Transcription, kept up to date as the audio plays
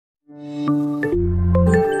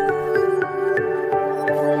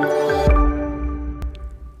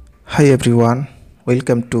Hi everyone,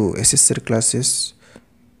 welcome to shsirclasses.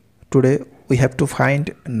 Today we have to find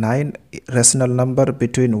 9 rational number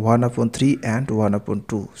between 1 upon 3 and 1 upon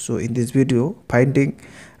 2. So in this video, finding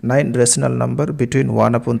 9 rational number between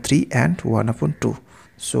 1 upon 3 and 1 upon 2.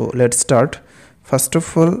 So let's start. First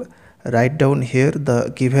of all, write down here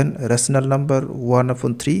the given rational number 1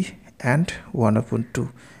 upon 3 and 1 upon 2.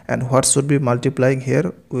 And what should be multiplying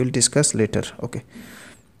here, we will discuss later. Okay.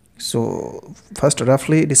 So first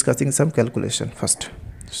roughly discussing some calculation first.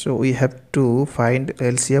 So we have to find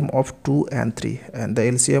LCM of 2 and 3, and the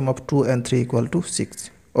LCM of 2 and 3 equal to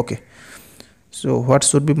 6. Okay. So what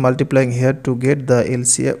should be multiplying here to get the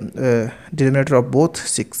LCM denominator of both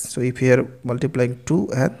 6. So if we are multiplying 2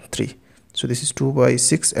 and 3, so this is 2 by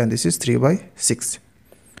 6 and this is 3 by 6.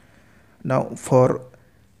 Now for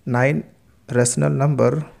 9 rational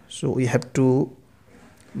number, so we have to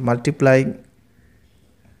multiplying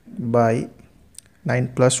by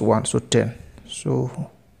 9 plus 1, so 10.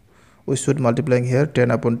 So we should multiplying here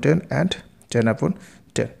 10 upon 10 and 10 upon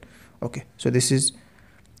 10. Okay, so this is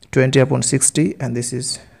 20 upon 60 and this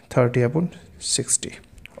is 30 upon 60.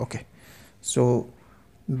 Okay, so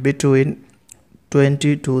between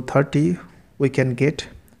 20 to 30 we can get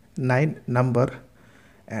 9 number,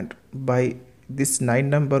 and by this 9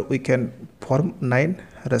 number we can form 9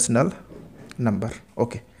 rational number.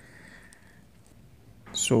 Okay,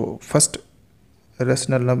 so first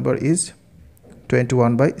rational number is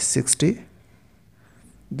 21 by 60,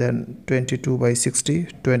 then 22 by 60,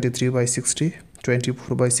 23 by 60,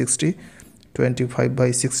 24 by 60, 25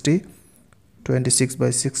 by 60, 26 by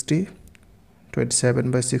 60,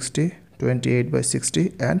 27 by 60, 28 by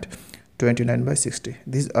 60 and 29 by 60.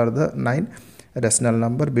 These are the 9 rational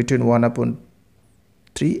number between 1 upon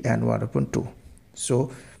 3 and 1 upon 2.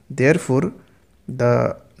 So therefore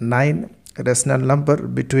the 9 rational number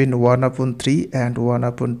between 1 upon 3 and 1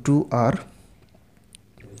 upon 2 are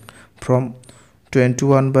from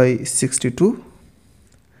 21 by 60 to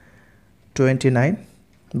 29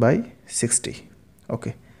 by 60.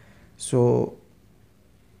 Okay, so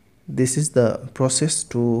this is the process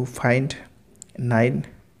to find 9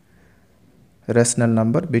 rational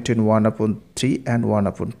number between 1 upon 3 and 1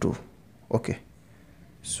 upon 2. Okay,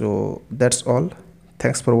 so that's all.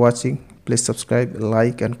 Thanks for watching. Please subscribe,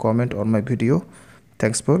 like and comment on my video.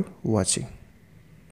 Thanks for watching.